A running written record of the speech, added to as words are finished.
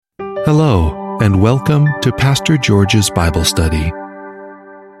Hello, and welcome to Pastor George's Bible Study.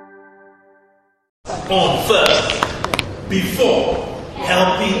 On first, before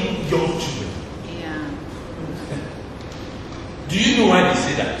helping young children. Yeah. Do you know why they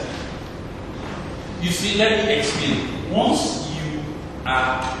say that? You see, let me explain. Once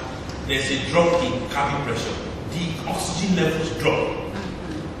there's a drop in cabin pressure, the oxygen levels drop.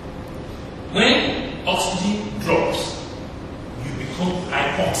 When oxygen drops, you become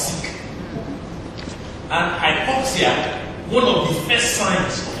hypoxic. And hypoxia, one of the first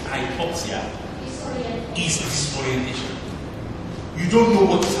signs of hypoxia is disorientation. You don't know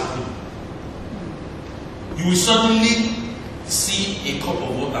what is happening. You will suddenly see a cup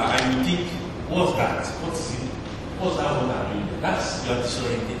of water and you think, what's that? What is it? What's that water doing? That's your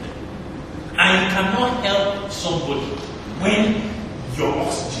disorientation. And you cannot help somebody when your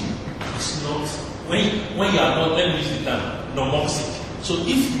oxygen is not, when you are not, let me use the term, normoxic. So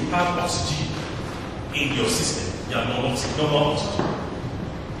if you have oxygen in your system, you are normoxic, normal oxygen.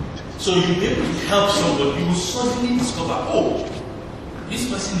 So you'll be able to help somebody, you will suddenly discover, oh, this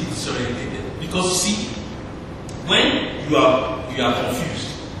person is disorientated. Because you see, when you are confused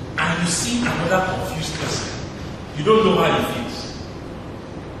and you see another confused person, you don't know how he feels.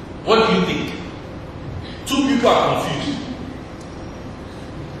 What do you think? Two people are confused.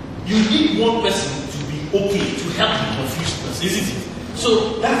 You need one person to be okay to help the confused person, isn't it? So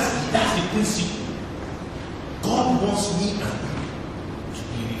that's the principle. God wants me and you to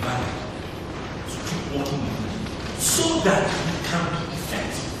be revived, to keep working with you, so that we can be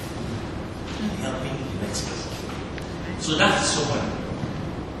effective in helping the next person. So that's the summary.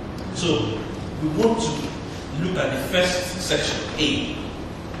 So we want to look at the first section, A.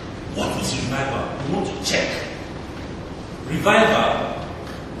 What is revival? We want to check. Revival,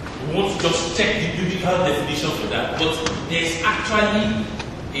 we want to just check the biblical definition for that, but there's actually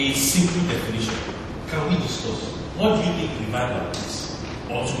a simple definition. Can we discuss? What do you think revival is?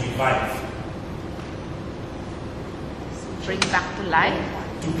 Or to revive? Bring back to life.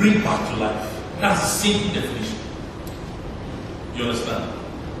 To bring back to life. That's a simple definition. You understand?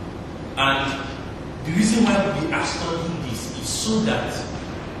 And the reason why we are studying this is so that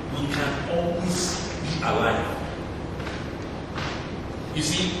we can always be alive. You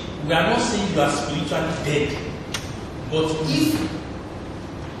see, we are not saying you are spiritually dead, but if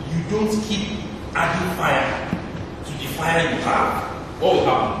you don't keep adding fire to the fire you have, what will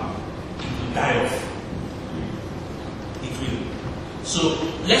happen? It will die off. It will. So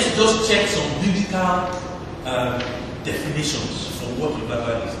let's just check some biblical definitions for what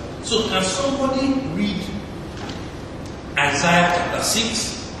revival is. So can somebody read Isaiah chapter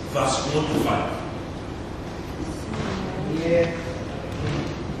 6, verse 1 to 5?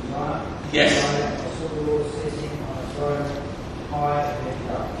 Yes. The Lord sitting on a throne, high and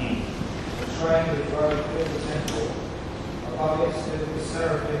lifted up. The train with robe filled the temple. Above it stood the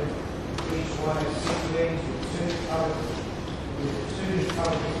seraphim, each one had 6 wings, with two he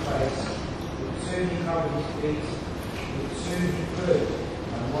covered his face, with two he covered his feet, with two he flew,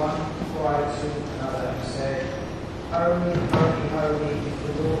 and one cried to another and said, Holy, holy, holy is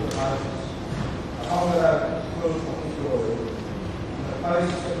the Lord of hosts. The whole earth is full of his glory. And the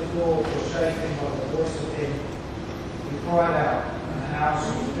posts of the door were shaken by the voice of him. He cried out, and the house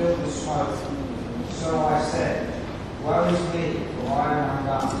was filled with smoke. So I said, Woe is me, for I am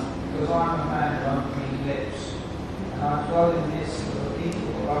undone, because I am a man of unclean lips, and I dwell in the midst of a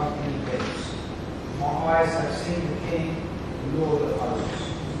people of unclean lips. My eyes have seen the King, the Lord of hosts.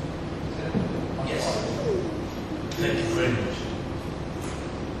 Yes. Thank you very much.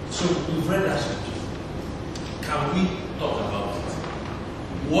 So we've read that scripture. Can we talk about it?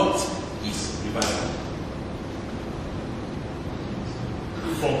 What is revival?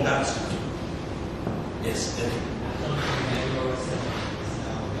 From that scripture. Yes, thank you.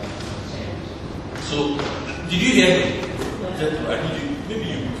 So, did you hear me? Maybe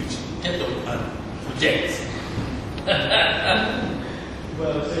you could get up and project.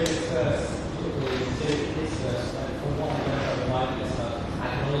 Well, so this verse, from what I know about the Bible, it's about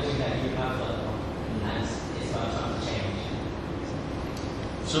acknowledging that you have done wrong, and it's about trying to change.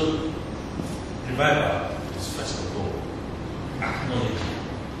 So, revival is first of all acknowledging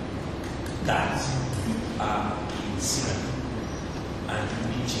that you are in sin and you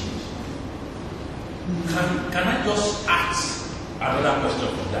need change. Can I just ask another question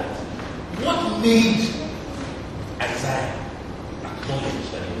from that? What made Isaiah acknowledge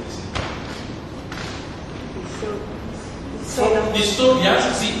that he was in? From the story, you have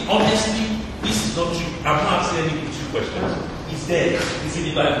to see, honestly, this is not true. I'm not asking any true questions. It's there. It's in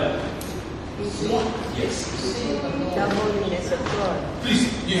the Bible. What? Yes. The holiness of God. Please,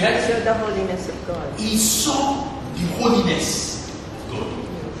 you heard? Show the holiness of God. He saw the holiness of God.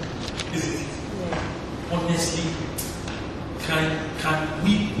 Isn't it? Yeah. Honestly, can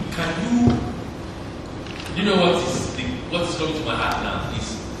you know what is coming to my heart now is,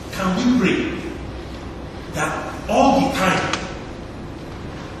 can we pray that all the time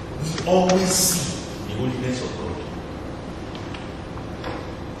we always see the holiness of God?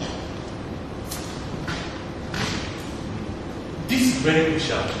 This is very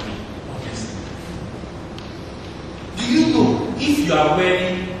crucial to me, honestly. Do you know, if you are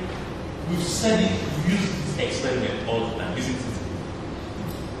wearing, we've said it, we use this experiment all the time, isn't it?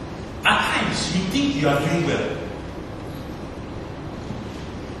 At times, you think you are doing well.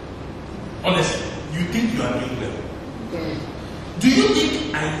 Honestly, you think you are doing well. Do you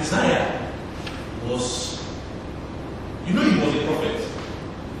think Isaiah was, you know, he was a prophet?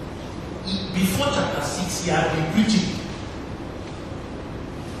 Before chapter 6, he had been preaching.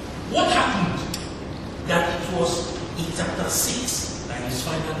 What happened? That it was in chapter 6 that he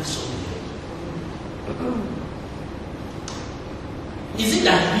finally saw the Lord. Is it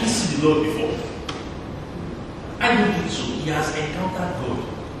that he didn't see the Lord before? I don't think so. He has encountered God.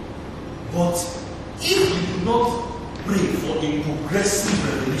 But if you do not pray for a progressive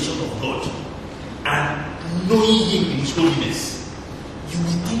revelation of God and knowing Him in His holiness, you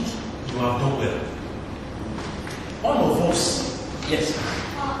will think you have done well. All of us, yes.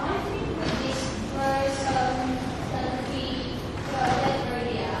 I think with this verse that we read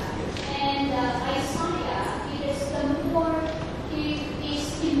earlier, and Isaiah, it is the more he is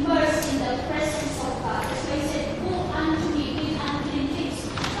immersed in the presence of God. That's why he said, "Go unto me with unclean lips."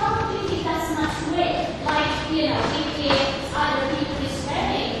 Probably he does not swear like, if other people is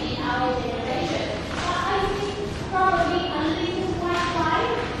swearing in our generation. But I think probably a little more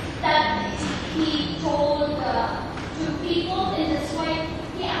pride that he told to people, and that's why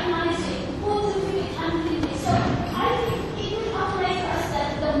he acknowledged it. Go to me with unclean lips. So I think it will apply to us that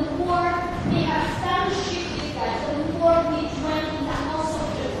the more we have fellowship with God, the more we dwell in the house of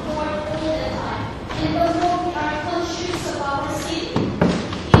the Lord all the time, and the more we are conscious of our sin,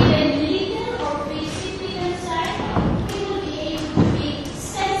 even little or basically inside, we will be able to be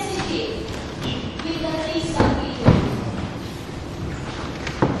sensitive with the things that we do.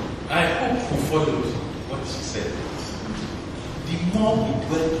 I hope you followed what she said. The more we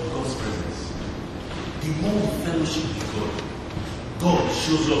dwell in God's presence, the more we fellowship with God, God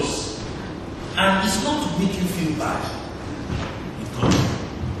shows us. And it's not to make you feel bad with God.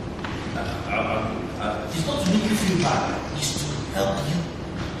 It's not to make you feel bad. It's to help you.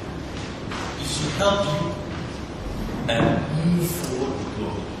 It's to help you move forward with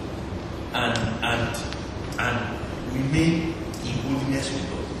God and remain in holiness with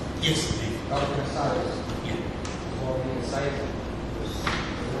God. Yes, Dave. Dr. Cyrus, Yeah. for being saved, was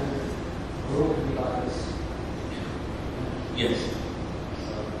we're all to be like this. Yes.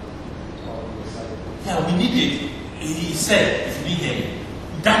 So, for being saved. Yeah, we need it. He said, if you didn't hear me,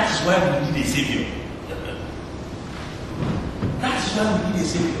 that is why we need a Savior. That is why we need a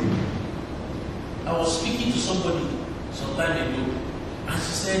Savior. I was speaking to somebody some time ago, and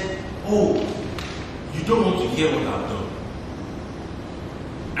she said, "Oh, you don't want to hear what I've done.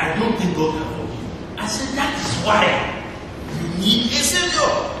 I don't think God can forgive you." I said, that is why you need a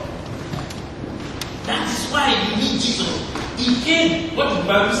Savior. That is why you need Jesus. He came, what did the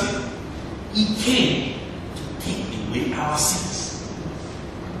Bible say? He came to take away our sins.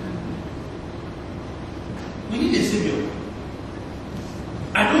 We need a Savior.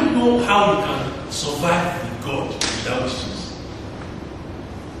 I don't know how you can survive with God without Jesus.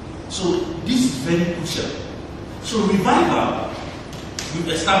 So this is very crucial. So revival, we've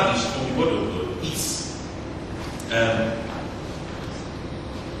established from the Word of God, is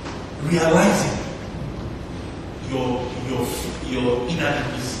realizing your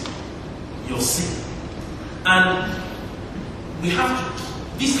inadequacy, your sin, and we have to.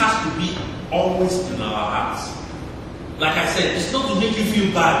 This has to be always in our hearts. Like I said, it's not to make you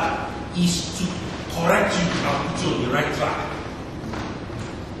feel bad; it's to correct you and put you on the right track.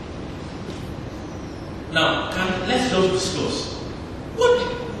 Now, let's just discuss.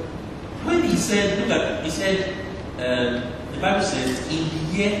 When he said, look at, he said, the Bible says, in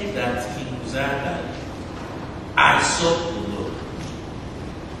the year that King Uzziah died, I saw the Lord.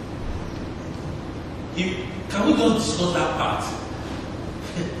 Can we just discuss that part?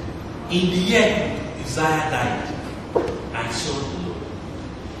 In the year Uzziah died, I saw the Lord.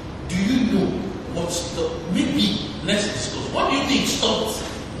 Do you know what stopped? Maybe let's discuss. What do you think stopped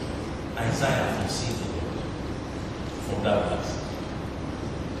Isaiah from seeing the Lord from that verse?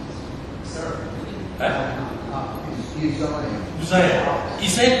 Sir, Uzziah. He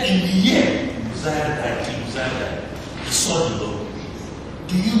said in the year Uzziah died, King Uzziah died, he saw the Lord.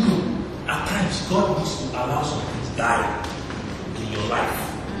 Do you know, at times God needs to allow something to die in your life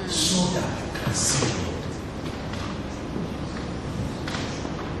so that you can see the Lord.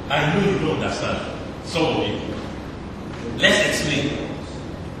 I know you don't understand. Some of you. Let's explain.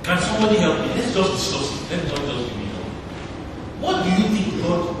 Can somebody help me? Let's just discuss it. Let's not just give me help. What do you think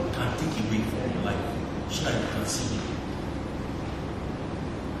God can take away from your life so that you can see Him?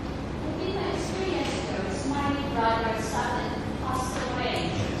 In my experience, there was my brother suddenly passed away.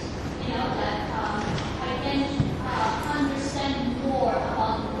 You know, that I can understand more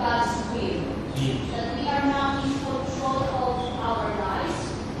about God's will. That we are not in control of our lives,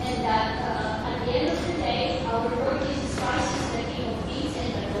 and that at the end of the day, our Lord Jesus Christ is the King of Kings and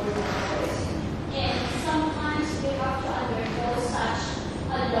the Lord of Lords. And sometimes we have to undergo such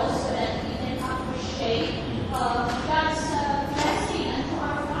a loss so that we can appreciate God's blessing unto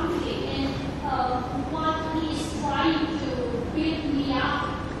our family and what He is trying to build me up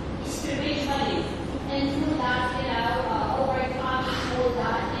spiritually. And through that, overcoming all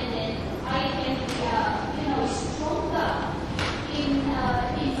that, and then I can be, stronger in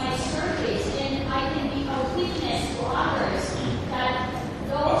my service, and I can be a witness to others that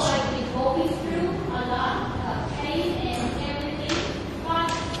though I've been going through a lot of pain and everything,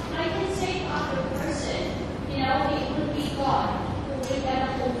 but I can say to other person, it will be God who will never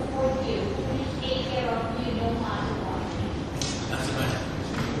comfort you, who will take care of you no matter what. That's right.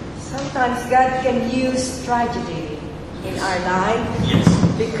 Sometimes God can use tragedy in our life. Yes.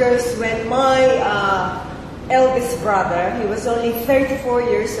 Because when my eldest brother, he was only 34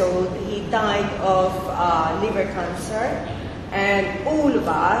 years old, he died of liver cancer. And all of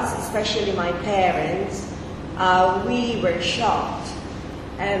us, especially my parents, we were shocked.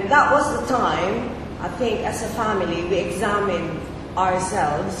 And that was the time, I think, as a family, we examined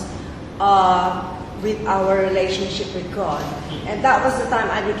ourselves with our relationship with God. And that was the time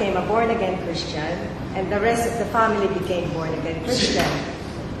I became a born-again Christian, and the rest of the family became born-again Christian.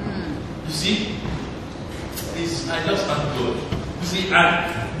 You see, I just thank God. You see,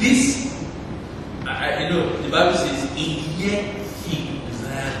 and this, I know, the Bible says, in the year King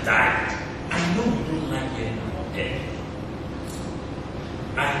Uzziah died. I know you don't like hearing about death.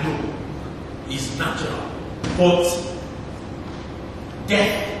 I know it's natural, but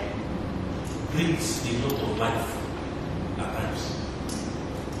death brings a lot of life at times.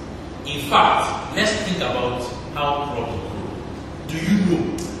 In fact, let's think about how crops grow. Do you know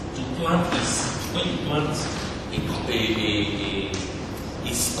to plant a seed, when you plant a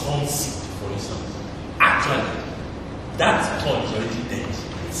corn seed, for instance, actually that corn is already dead in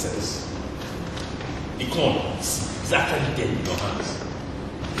itself. The corn is actually dead in your hands.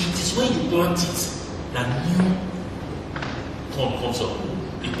 It is when you plant it that new corn comes up.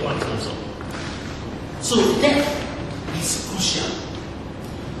 The plant comes up. So death is crucial.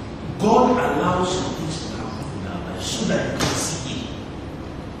 God allows some things to happen in our life so that you can see Him.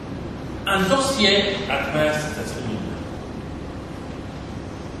 And just here admires the testimony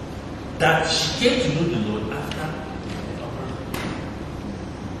that she came to know the Lord after the operation.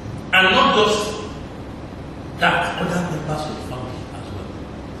 And not just that, other members of the family as well.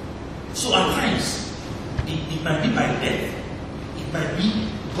 So at times, it might be by death, it might be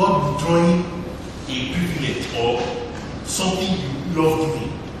God withdrawing a privilege or something you love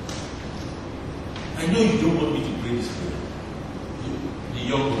doing. I know you don't want me to pray this prayer. The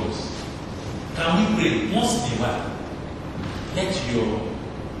young ones. Can we pray once in a while? Let your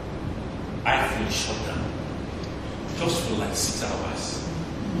iPhone shut down. Just for like 6 hours.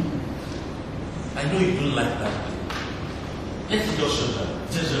 I know you don't like that. Let it just shut down.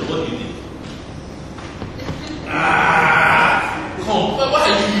 Just what do you think? Come, why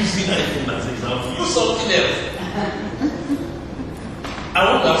are you using iPhone as an example? Use something else. I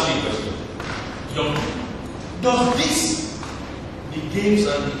want to ask you a question. Young, does this, the games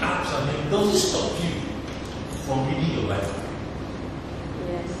and the apps and everything, does it stop you from reading your Bible?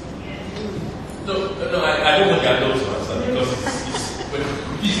 Yes. No, I don't want the adults to answer because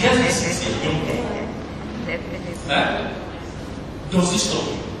it's just this is a young people. Definitely. Huh? Does it stop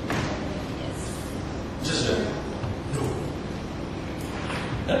you? Yes. Just no.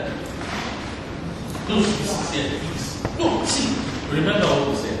 Huh? Those sincere things. No, see, remember what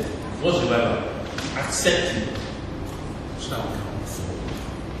we said. What's the Bible? Accepting so that we can move forward.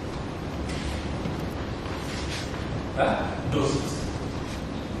 Huh? Does it?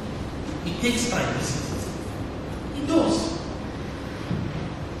 It takes time, isn't it? It does.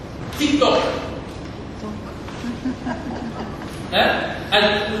 TikTok.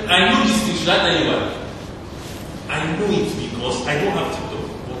 And I know this thing. Should I tell you why? I know it because I don't have TikTok,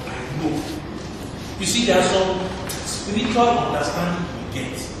 but I know. You see, there are some spiritual understanding we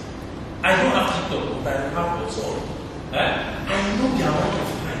get. I don't have TikTok, but I have WhatsApp. I know the amount of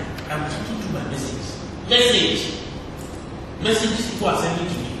time I'm taking to my messages. Messages people are sending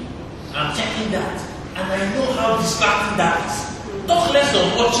to me. I'm checking that. And I know how distracting that is. Talk less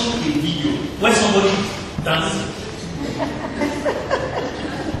of watching a video where somebody dances.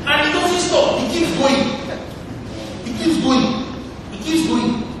 And it doesn't stop. It keeps going. It keeps going. It keeps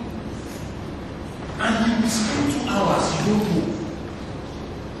going. And you will spend 2 hours, you don't know.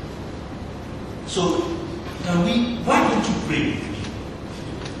 So, why don't you pray with me?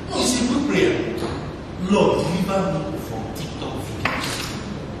 No, it's a good prayer. Lord, deliver me from TikTok videos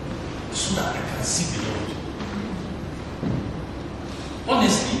so that I can see the Lord.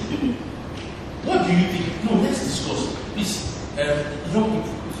 Honestly, what do you think? No, let's discuss. Please, young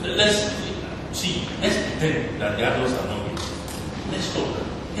people, let's pretend that the adults are not here. Let's talk.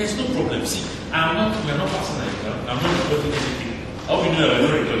 There's no problem. See, we're not passing anything. I'm not recording anything. How we know I'm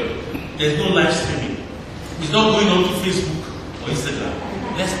not recording? There's no live streaming. It's not going on to Facebook or Instagram.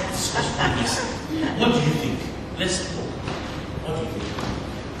 Let's discuss this. What do you think? Let's talk. What do you think?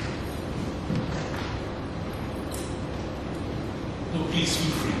 No, please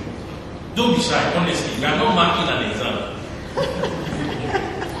feel free. Don't be shy, honestly. We are not marking an exam.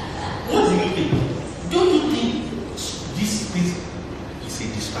 What do you think? Don't you think this is a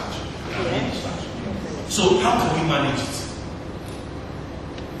distraction? So how can we manage it?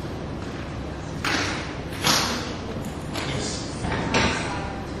 Yes.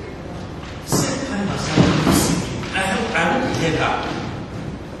 Set time aside for discipline. I hope you get that.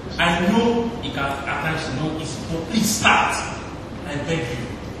 I know it can at times not easy, but please start. I beg you,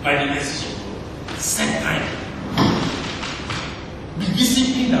 by the message of God. Set time. Be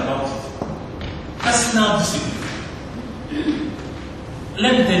disciplined about it. Personal discipline.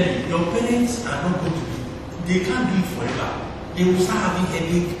 Let me tell you, your parents are not going to be, they can't do it forever. They will start having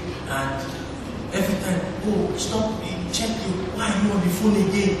headache and every time, oh, stop, check you, why are you on the phone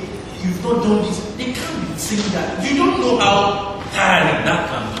again? You've not done this. They can't be saying that. You don't know how tiring that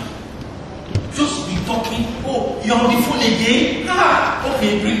can be. Just be talking, oh, you're on the phone again?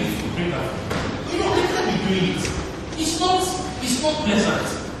 Okay, bring the food, bring that food. You know, they can't be doing it. It's not pleasant.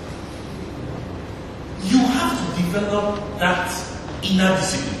 You have to develop that inner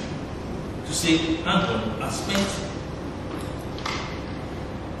discipline to say, hang on, I've spent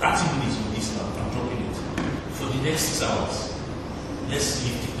 30 minutes on this now, I'm dropping it. For the next 6 hours, let's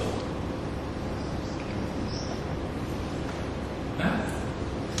lift it up. Huh?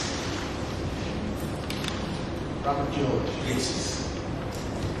 Brother George, Yes.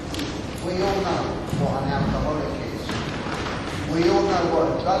 we all know what an alcoholic is. We all know what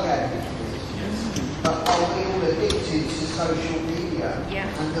a drug addict is. Yes. But are we all addicted to social media?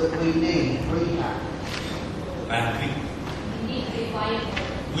 Yeah. And that we need rehab? I agree. We need revival.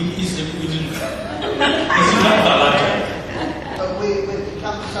 We need to it's But we've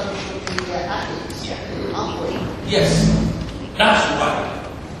become social media addicts, aren't we? Yes. That's why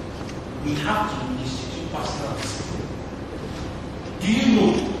we have to institute personal discipline. Do you know?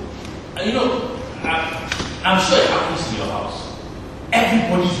 I'm sure it happens in your house.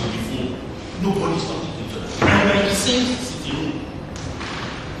 Everybody's on the phone. Nobody's talking to each other. And we're in the same sitting room.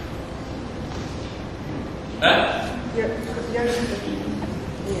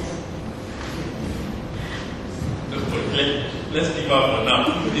 Let's leave out for now.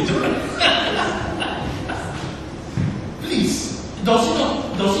 Please, does it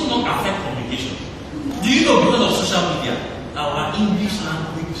not affect communication? Do you know because of social media, our English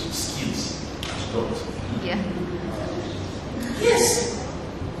language skills has dropped? Yeah. Yes.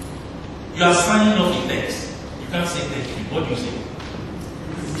 You are signing off a text. You can't say thank you. What do you say?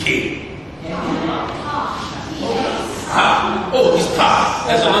 K. Oh, it's car.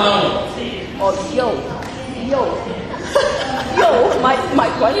 There's another one. Or yo. My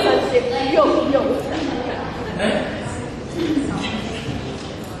grandson said yo.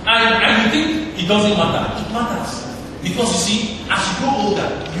 And you think it doesn't matter? It matters. Because you see, as you grow older,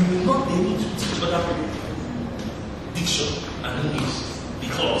 you will not be able to teach other people diction and English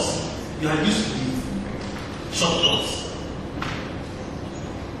because you are used to the shortcuts.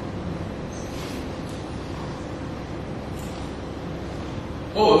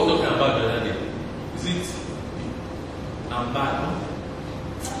 Oh, we're talking about the other day. Is it? I'm bad, no?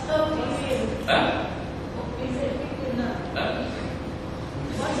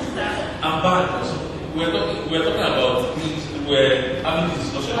 I'm bad. So we're talking about things. We're having this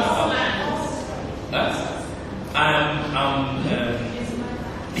discussion about. I'm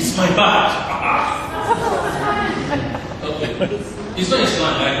is my bad. Okay. It's not a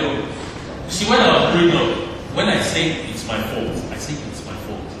slang, I know. You see, when I was growing up, when I say it's my fault, I say it's my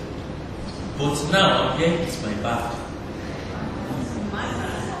fault. But now I'm hearing it's my bad.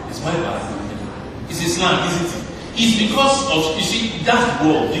 It's my bad. It's a slang, isn't it? It's because of, you see, that's the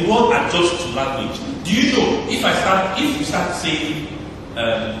world adjusts to language. Do you know, if you start saying,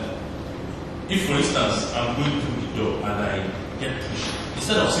 if for instance, I'm going through the door and I get pushed,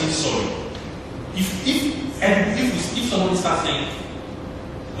 instead of saying sorry, if somebody starts saying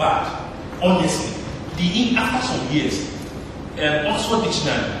bad, honestly, after some years, Oxford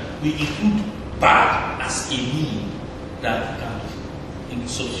Dictionary will include bad as a meaning that can be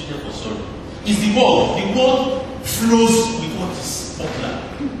substituted for sorry. It's the world. The world flows with what is popular.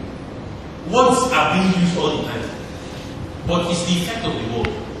 Words are being used all the time, but it's the effect of the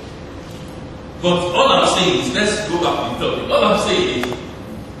world. But all I'm saying is, let's go back to the topic. All I'm saying is,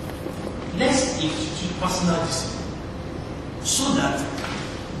 let's institute personal discipline so that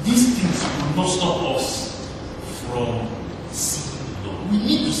these things will not stop us from seeing the Lord. We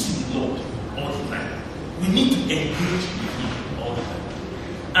need to see the Lord all the time. We need to engage with Him all the time.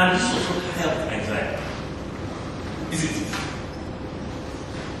 And this also helped Isaiah. Isn't it?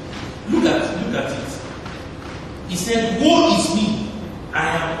 Look at it. He said, woe is me, I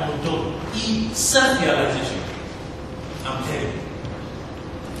am undone. Self-realization. I'm telling you.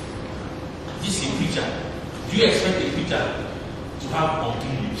 This is a preacher. Do you expect a preacher to have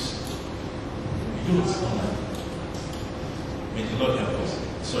unclean lips? You don't know that. May the Lord help us.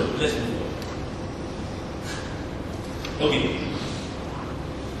 Sorry, let's move on. Okay.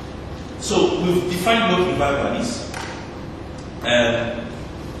 So we've defined what revival is.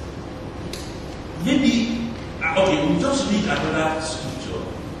 We'll just read another scripture.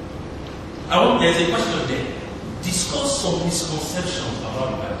 There's a question there. Discuss some misconceptions about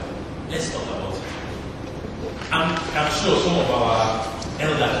revival. Let's talk about it. I'm sure some of our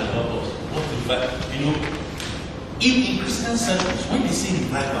elders will help us. What revival? In Christian circles, when they say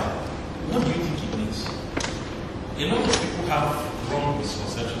revival, what do you think it means? A lot of people have wrong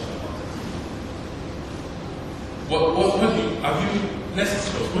misconceptions about it. Let's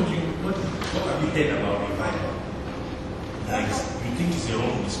discuss. What have you heard about revival? That you think is a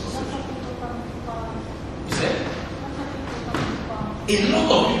wrong misconception? You said? A lot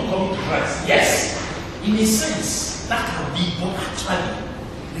of people coming to Christ. Yes, in a sense, that can be, but actually,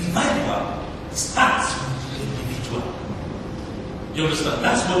 revival starts with the individual. You understand?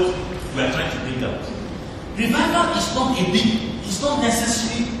 That's what we are trying to bring out. Revival is not it's not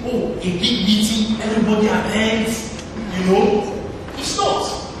necessarily, a big meeting, everybody attends, It's not.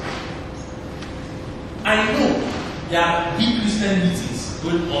 I know there are big Christian meetings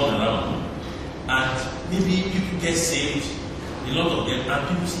going on around, and maybe people get saved, a lot of them, and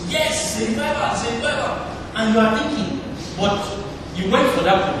people say, yes, it's a revival. And you are thinking, but you went for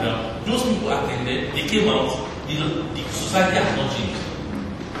that program, those people attended, they came out, the society has not changed.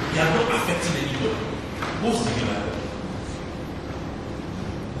 They are not affecting anybody. What's the revival?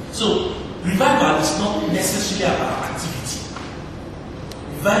 So, revival is not necessarily about activity.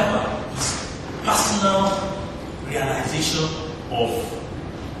 Revival is personal realization of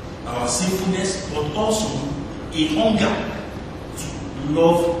our sinfulness, but also a hunger to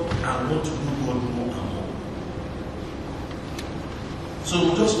love and want to do God more and more. So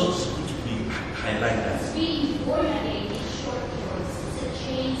we just want to highlight that. Being born again in short words is a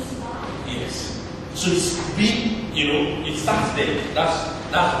changed mind. Yes. So it's being, it starts there.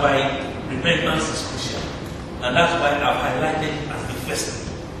 That's why repentance is crucial. And that's why I've highlighted it as the first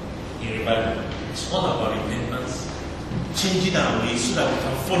thing in revival. It's all about repentance, changing our ways so that we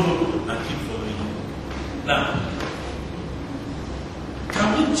can follow and keep following Him. Now, can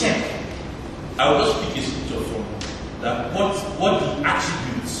we check? I will just pick a scripture from that what the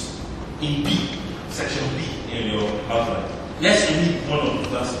attributes in B, section B in your outline. Let's read one of the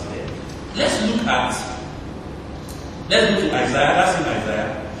verses there. Let's go to Isaiah. That's in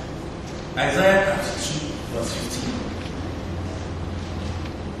Isaiah. Isaiah 32, verse 15.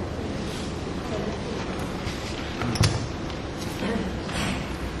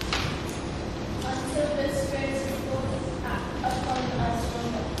 Until the Spirit is upon us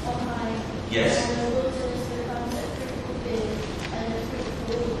on high. Yes. And the wilderness becomes a fruitful field, and the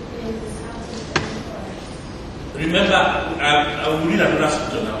fruitful field is out of the forest. Remember, I will read another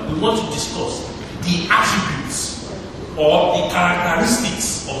scripture now. We want to discuss the attributes or the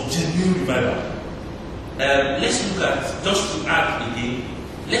characteristics of genuine revival. Let's look at, just to add again,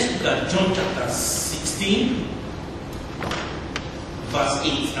 let's look at John chapter 16, verse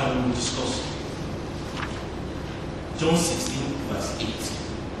 8, and we will discuss. John 16, verse 8.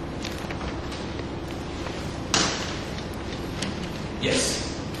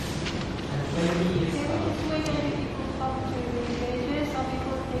 Yes. And when he is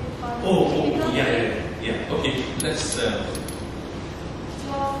Yeah. Okay, let's.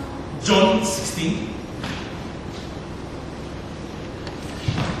 John 16.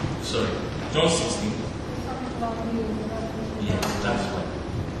 Sorry, John 16. Yeah, that's right.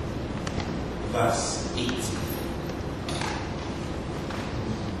 Verse 8.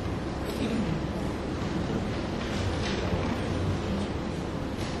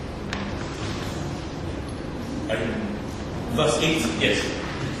 Verse 8, yes.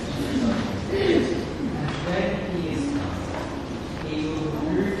 And when he is come, he will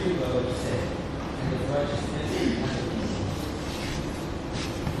prove to God sin and the righteousness and the peace.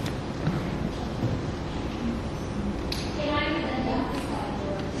 Can I read the Amplified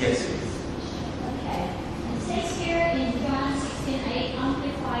Word? Yes. Okay. It says here in John 16:8,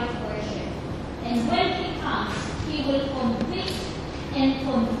 Amplified Version. And when he comes, he will convict and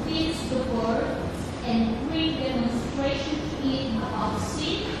convince the world and bring demonstration to it about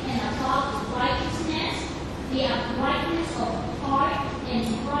sin and about righteousness, the uprightness of heart and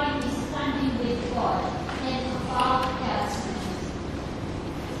right standing with God, and about judgment.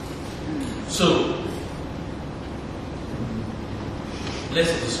 So,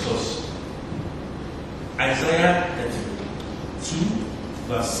 let's discuss Isaiah 32,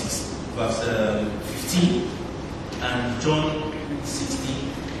 verse 15, and John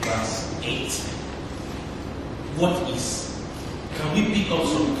 16, verse 8. Can we pick up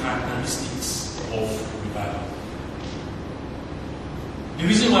some characteristics of revival? The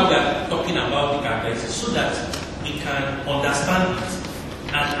reason why we are talking about the characteristics is so that we can understand it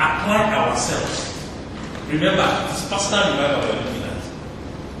and apply ourselves. Remember, it's personal revival we're looking at.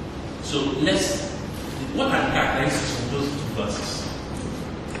 So what are the characteristics of those two verses?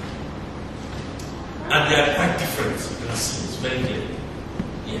 And they are quite different. You can see it's very clear.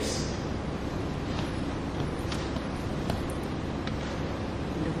 Yes.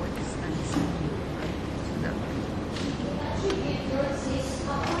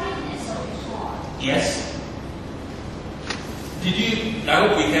 Yes. I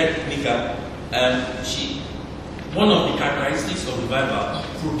hope we heard Nika. One of the characteristics of revival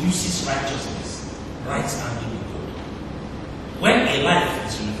produces righteousness, right standing with God. When a life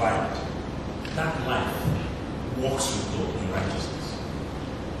is revived, that life walks with God in righteousness.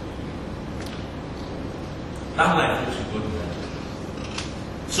 That life walks with God in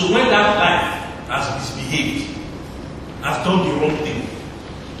righteousness. So when that life has misbehaved, has done the wrong thing,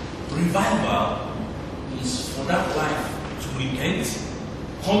 revival is for that life to repent,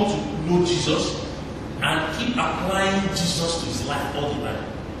 come to know Jesus, and keep applying Jesus to his life all the time.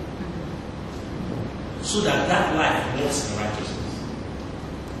 So that life walks in righteousness.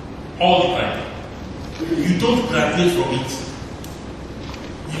 All the time. You don't graduate from it.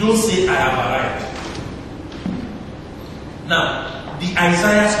 You don't say, I have arrived. Now, the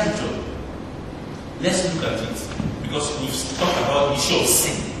Isaiah scripture, let's look at it. Because we've talked about the issue of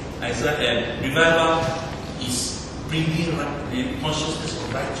sin. Revival is bringing the consciousness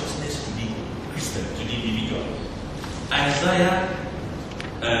of righteousness to the Christian, to the individual. Isaiah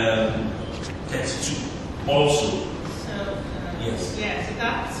 32 also. So, yes. Yeah, so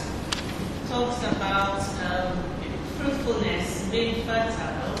that talks about fruitfulness, being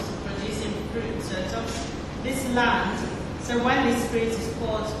fertile, so producing fruit. So it talks this land. So when the Spirit is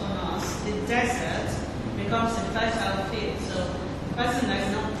poured on us, the desert becomes a fertile field. So the person that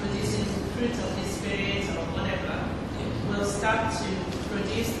is not producing fruit of the Spirit or whatever will start to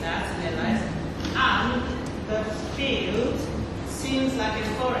produce that in their lives. And the field seems like a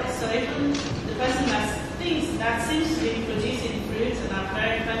forest. So even the person that thinks that seems to be producing fruit and are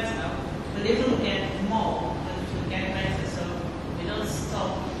very fertile will even get more and will get better. So we don't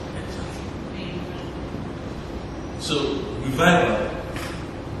stop being fruitful. So revival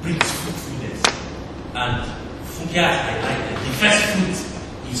brings fruitfulness. And Fukia highlighted the first fruit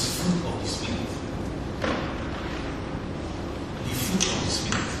is fruit of the Spirit. The fruit of the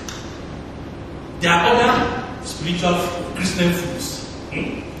Spirit. There are other spiritual Christian fruits.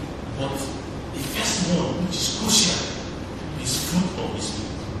 But the first one, which is crucial, is fruit of the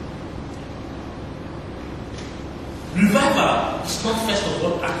Spirit. Revival is not first of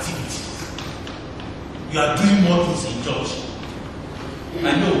all activity. You are doing more things in church.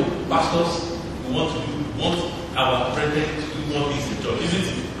 I know pastors who want our brethren to do more things in church, isn't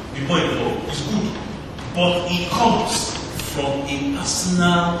it? Be more involved. It's good. But it comes from a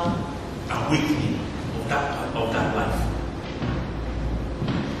personal awakening of that life.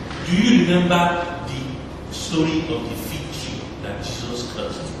 Do you remember the story of the fig tree that Jesus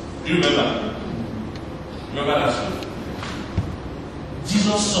cursed? Do you remember? Remember that story?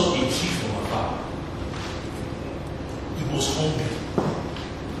 Jesus saw a tree from afar. He was hungry.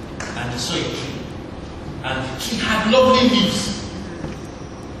 And he saw a tree. And the tree had lovely leaves.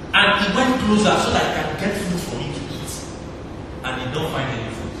 And he went closer so that he can get food for him to eat. And he don't find any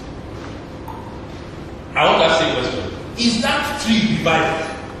food. I want to ask you a question. Is that tree revived?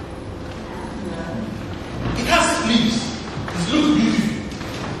 It has leaves. It looks beautiful.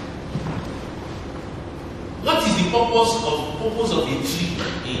 What is the purpose of a tree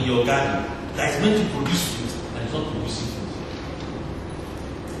in your garden that is meant to produce fruit and is not producing fruit?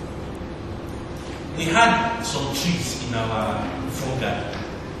 We had some trees in our front garden.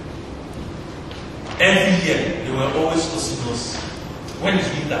 Every year they were always causing us. When it's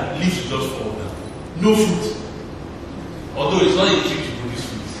winter, leaves just fall down. No fruit. Although it's not a tree to produce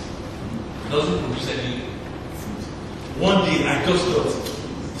fruit. It doesn't produce any fruit. One day I just thought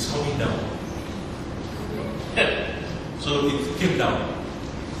it's coming down. So it came down.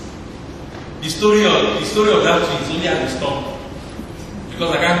 The story of that tree is only at the stump.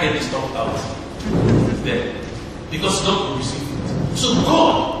 Because I can't get the stump out. It's there. Because it's not producing fruit. So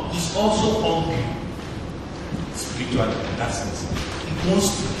God is also hungry spiritually in that sense. He wants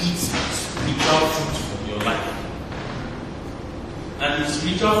to eat spiritual fruit from your life. And the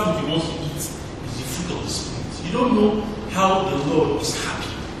spiritual food he wants to eat is the fruit of the Spirit. You don't know how the Lord is happy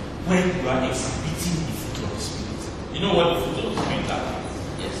when you are exhibiting the fruit of the Spirit. You know what the fruit of the Spirit are?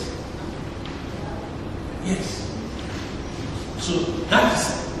 Yes. Yes. So that is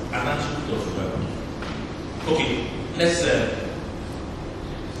an attribute of the Bible. Okay, let's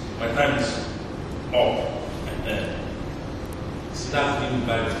my time is up. See that in the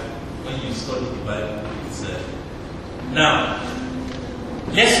Bible. When you study the Bible, it's now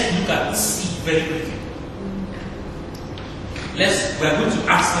let's look at the seed very quickly. We are going to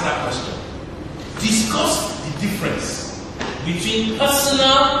answer that question. Discuss the difference between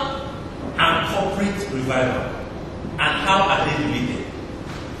personal and corporate revival and how are they related.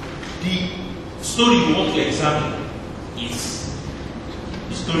 The story we want to examine is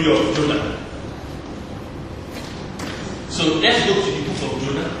the story of Jonah. So let's go to the book of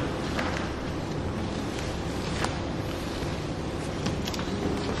Jonah.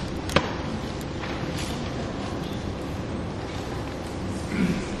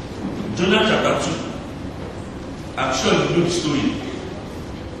 Jonah chapter 2. I'm sure you know the story.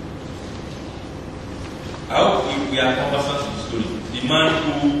 I hope we are conversant with the story. The man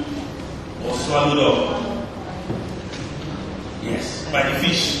who was swallowed up. Yes, by the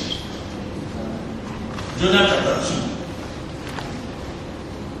fish. Jonah chapter 2.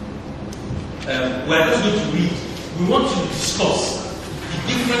 We are just going to read. We want to discuss the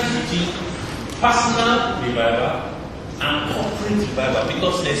difference between personal revival and corporate revival,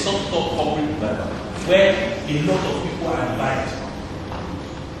 because there's something called corporate revival where a lot of people are revived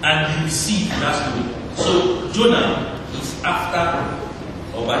and they receive that story. So Jonah is after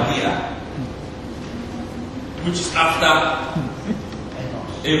Obadiah, which is after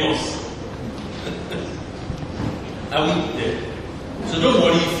Amos. Are we there? So don't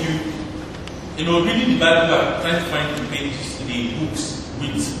worry if you know, reading the Bible and trying to find the pages, the books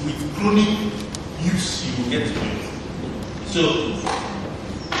with chronic use, you will get to it. So,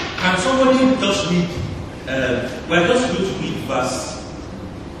 can somebody just read? We're just going to read verse.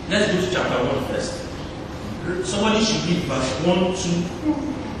 Let's go to chapter 1 first. Somebody should read verse 1, 2,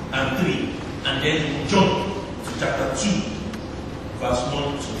 and 3, and then jump to chapter 2, verse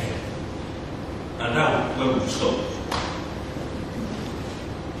 1 to 10. And now, where will we stop?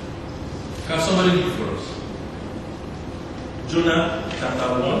 Can somebody read for us? Jonah chapter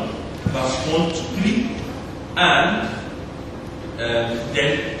 1, verse 1 to 3, and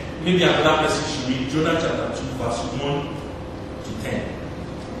then maybe another person should read Jonah chapter 2, verse 1 to 10.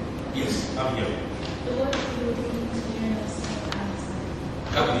 Yes, I'm here. The word of the Lord came to Jonah, son of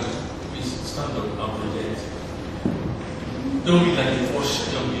Amittai. Gabriel, please stand up and project. Don't be like a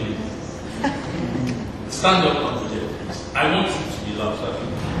first young lady. Stand up and project, please. I want you to be loud, so I can.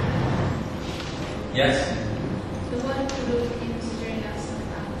 Yes? The word of the Lord came to Jonah, son of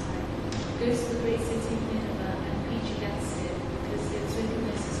Amittai. Go to the great city of Nineveh and preach against it, because its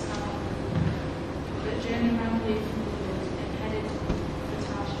wickedness is come up before me. But Jonah ran away from the Lord and headed for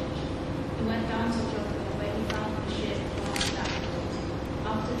Tarshish. He went down to Joppa, where he found a ship lying at that port.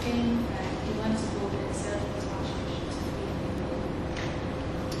 After gaining there, he went aboard and sailed for Tarshish to flee from the Lord.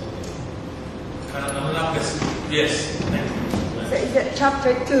 Can another person? Yes. Thank you. So is it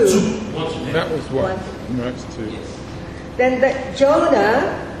chapter 2? 2. 1 to 10. That was what? One. No, it's 2. Yes. Then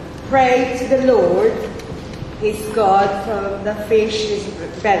Jonah prayed to the Lord, his God, from the fish's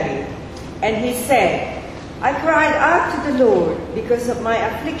belly. And he said, I cried out to the Lord because of my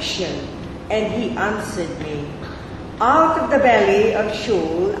affliction, and he answered me. Out of the belly of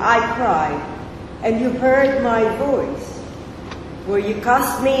Sheol I cried, and you heard my voice. For you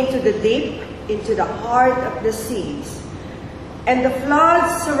cast me into the deep, into the heart of the seas, and the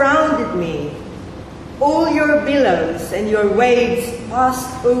floods surrounded me. All your billows and your waves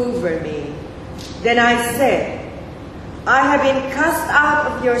passed over me. Then I said, I have been cast out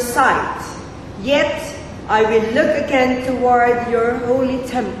of your sight, yet I will look again toward your holy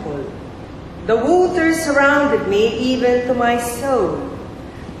temple. The waters surrounded me, even to my soul.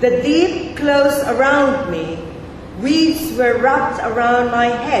 The deep closed around me. Weeds were wrapped around my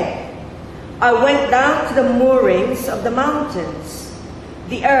head. I went down to the moorings of the mountains.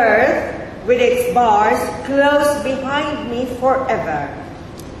 The earth, with its bars, closed behind me forever.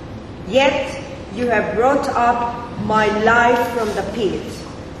 Yet you have brought up my life from the pit,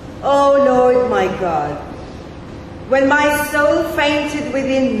 O Lord my God. When my soul fainted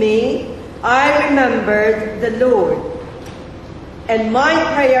within me, I remembered the Lord, and my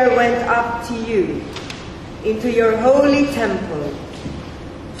prayer went up to you, into your holy temple.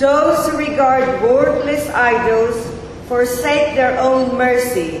 Those who regard worthless idols forsake their own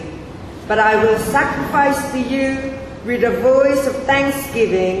mercy, but I will sacrifice to you with a voice of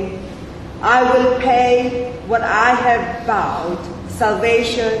thanksgiving. I will pay what I have vowed.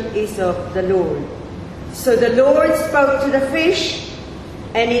 Salvation is of the Lord. So the Lord spoke to the fish,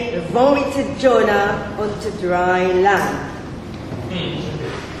 and it vomited Jonah onto dry land.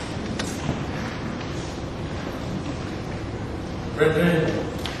 Brethren,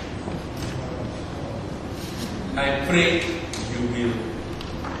 I pray you will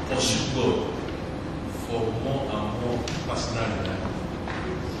pursue God for more and more personal life.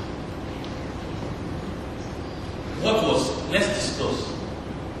 Let's discuss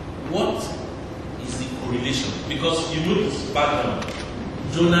what is the correlation, because you know this background.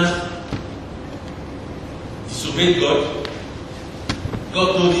 Jonah disobeyed God. God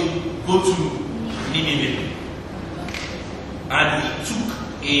told him, go to Nineveh. And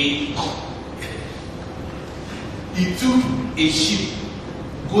he took a ship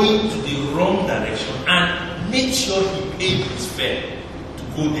going to the wrong direction and made sure he paid his fare to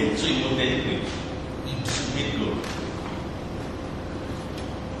go there. So he was deliberate. He disobeyed God.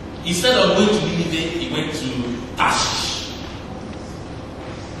 Instead of going to Nineveh, he went to Tarshish.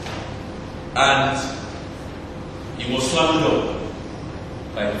 And he was swallowed up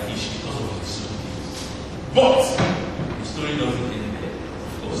by the fish because of his disobedience. But the story doesn't end there,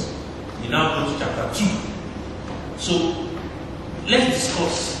 of course. We now go to chapter 2. So let's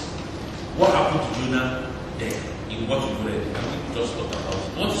discuss what happened to Jonah there in what we read. And we just talked about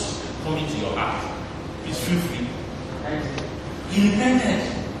what's coming to your heart. Please feel free. He repented.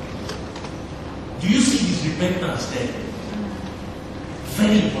 Do you see his repentance there?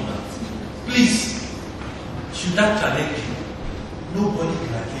 Very important. Please, should that challenge you? Nobody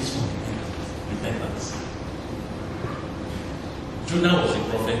graduates from repentance. Jonah was a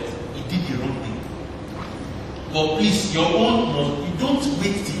prophet. He did the wrong thing. But please, your own must, you don't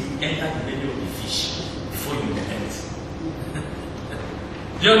wait till you enter the belly of the fish before you repent.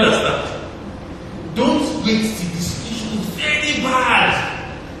 Do you understand? Don't wait till the situation is very bad.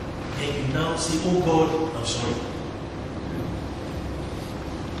 Then you now say, oh God, I'm sorry.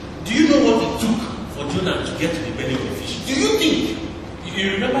 Do you know what it took for Jonah to get to the belly of the fish? Do you think,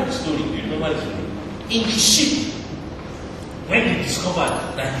 you remember the story, in the ship, when they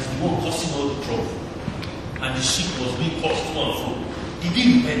discovered that he's the one causing all the trouble, and the ship was being tossed to and fro, did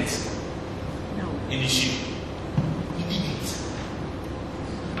he repent? No. In the ship? He did it.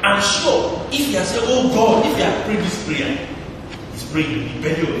 I'm sure, if he had said, oh God, if he had prayed this prayer, he's praying in the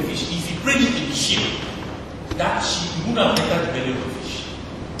belly of the fish. If he prayed it in the ship, that ship, he wouldn't have entered the belly of the fish.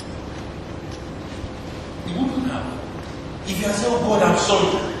 He wouldn't have. If he had said, oh God, I'm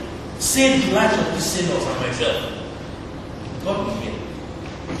sorry, save the lives of these sailors and myself, God will hear.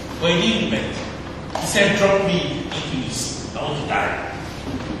 But he didn't repent. He said, drop me into this. I want to die.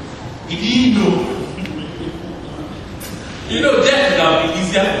 He didn't know. You know, death would have been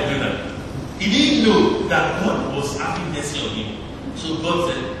easier for Jonah. He didn't know that God was having mercy on him. So God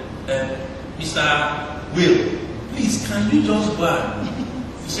said, Mr. Will, please, can you just go and,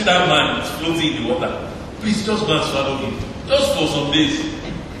 you see that man is floating in the water. Please just go and swallow him. Just for some days.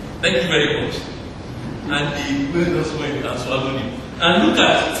 Thank you very much. And the whale just went and swallowed him. And look at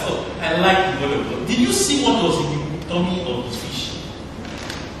it. Oh, I like the word of God. Did you see what was in the tummy of the fish?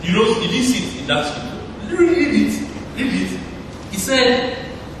 You know, did you see it in that scripture? Read it. Read it. He said,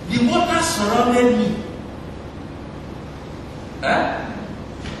 the water surrounded me.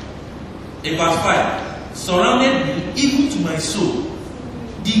 In verse 5. surrounded me, even to my soul.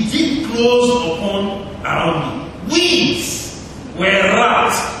 The deep closed upon around me. Weeds were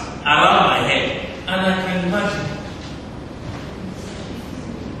wrapped around my head. And I can imagine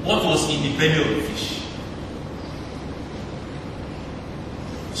what was in the belly of the fish.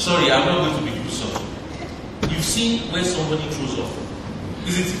 Sorry, I'm not going to be gruesome. You've seen when somebody throws up,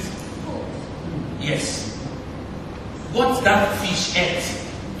 isn't it? Yes. What that fish ate.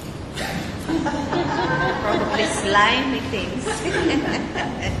 Probably slimy things.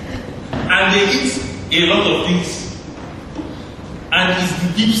 And they eat a lot of things. And it's the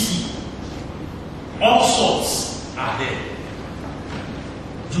deep sea. All sorts are there.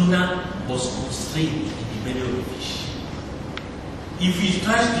 Jonah was constrained in the belly of the fish. If he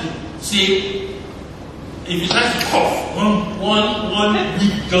tries to say, if he tries to cough, one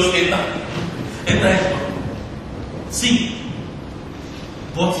big just enter. See,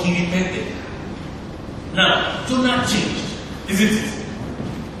 but he repented. Now, Jonah changed, isn't it?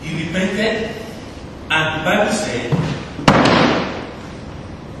 He repented, and the Bible said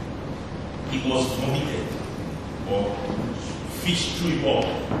he was vomited, or fish threw him up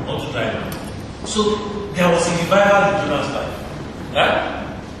onto dry land. So there was a revival in Jonah's life, right?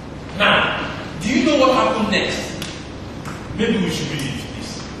 Now, do you know what happened next? Maybe we should read it,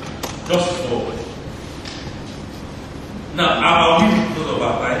 please, just forward. Now, I'll read it because of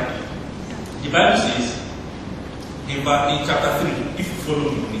our time. The Bible says, in chapter 3, if you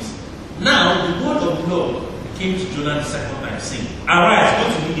follow me, please. Now, the word of the Lord came to Jonah the second time, saying, Arise, go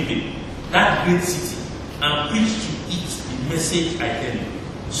to Nineveh, that great city, and preach to it the message I tell you.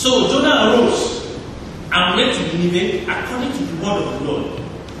 So Jonah arose and went to Nineveh according to the word of the Lord.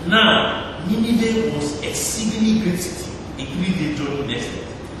 Now, Nineveh was exceedingly great city, a 3-day journey next day.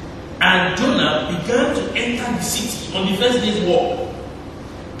 And Jonah began to enter the city on the first day's walk.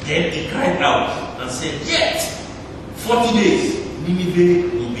 Then he cried out and said, Yet 40 days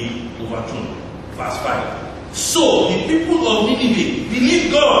Nineveh will be overthrown. Verse 5. So the people of Nineveh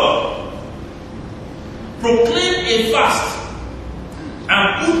believed God, proclaimed a fast,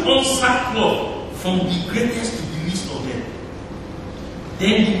 and put on sackcloth from the greatest to the least of them.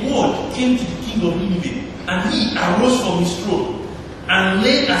 Then the word came to the king of Nineveh, and he arose from his throne and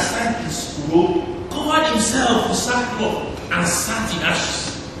laid aside his robe, covered himself with sackcloth, and sat in ashes.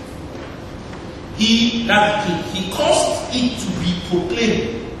 He caused it to be proclaimed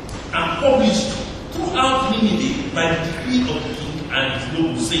and published throughout Nineveh by the decree of the king and his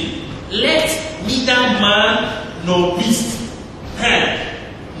nobles, saying, Let neither man nor beast, herd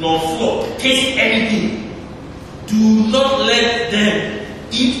nor flock taste anything. Do not let them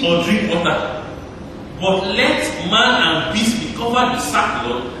eat or drink water. But let man and beast be covered with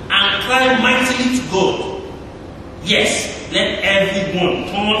sackcloth and cry mightily to God. Yes, let everyone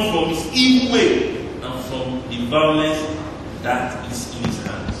turn from his evil way and from the violence that is in his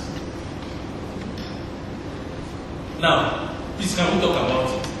hands. Now, please can we talk about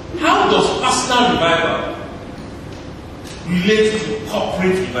it? How does personal revival relate to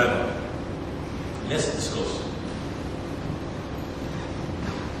corporate revival? Let's discuss.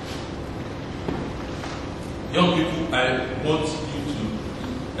 Young people, I want you to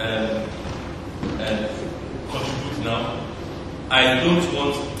contribute now. I don't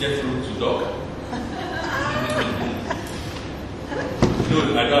want Jethro to talk. No,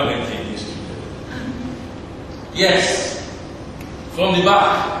 I don't have anything against you. Yes, from the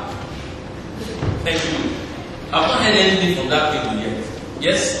back. Thank you. I've not heard anything from that table yet.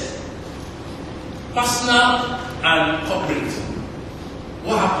 Yes? Personal and corporate.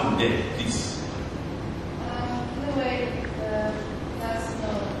 What happened there, please? The way the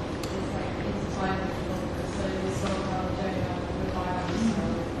personal is like intertwined with the corporate, so we saw how Jonah revived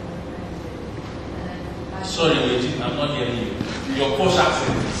himself and then Sorry, Regine, I'm not hearing you. Your posh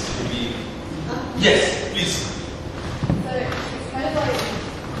accent is really... Yes, please. So it's kind of like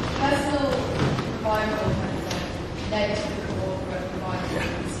personal revival kind of like led to the corporate revival.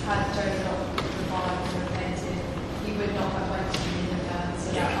 Had Jonah not revived and repented, he would not have went to Nineveh, so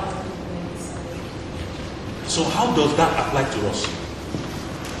that other people may be saved. So how does that apply to us?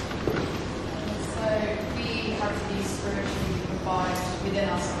 So we have to be spiritually revived within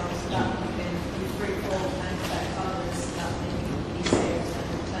ourselves so that we can be fruitful and affect others so that they can be saved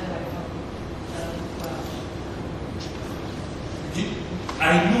and turn away from the world. I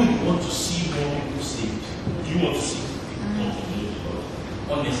know you want to see more people saved. Do you want to see people come to know God?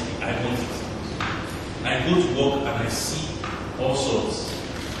 Honestly, I want it. I go to work and I see all sorts.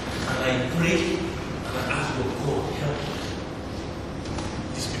 And I pray and I ask God, help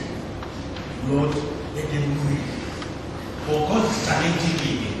these people. Lord, let them know you. But God is challenging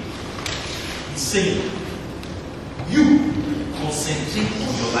me. He's saying,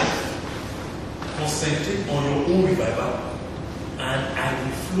 life, concentrate on your own revival, and I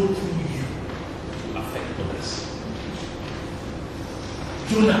will flow through you to affect others.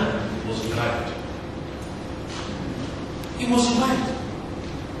 Jonah was revived. He was revived.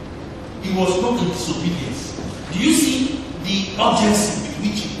 He was not in disobedience. Do you see the urgency with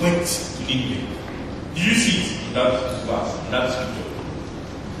which he went to Nineveh? Do you see it in that verse, in that scripture?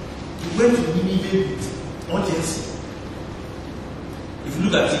 He went to Nineveh with urgency. If you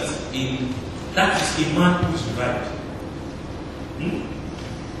look at it, that is a man who is revived.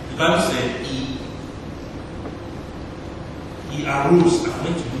 The Bible said he arose and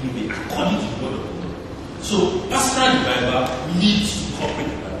went to Nineveh according to the word of God. So personal revival leads to corporate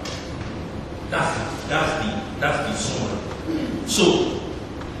revival. That's the summary. So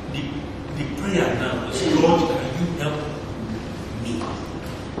the prayer now is, Lord, can you help me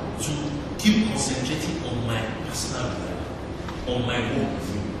to keep concentrating on my personal revival, on my work with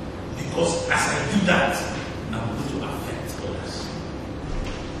you? Because as I do that, I'm going to affect others.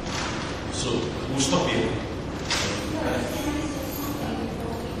 So we'll stop here. Yes.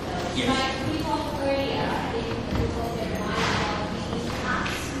 Like we talked earlier, I think we talked about these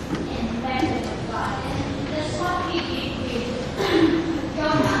acts and method of God. And that's what he did with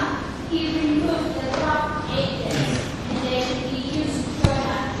Jonah. He removed the rock agents, and then he used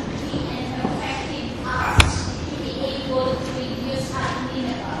Jonah to be an effective act to be able to be used at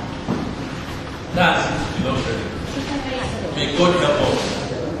Nineveh. That's it, beloved. May God help us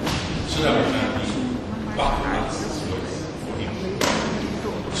so that we can be back to for him.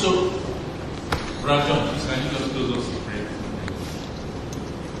 So, Brother John, please can you just close us in prayer?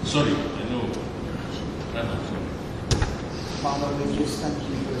 Sorry, I know. Father, we just thank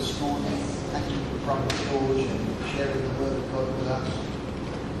you for this morning. Thank you for Brother George and sharing the word of God with us.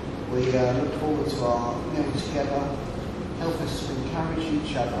 We look forward to our meal together. Help us to encourage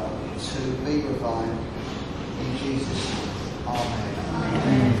each other to be revived. In Jesus' name.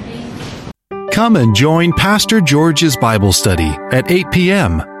 Amen. Come and join Pastor George's Bible study at 8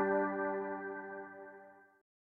 p.m.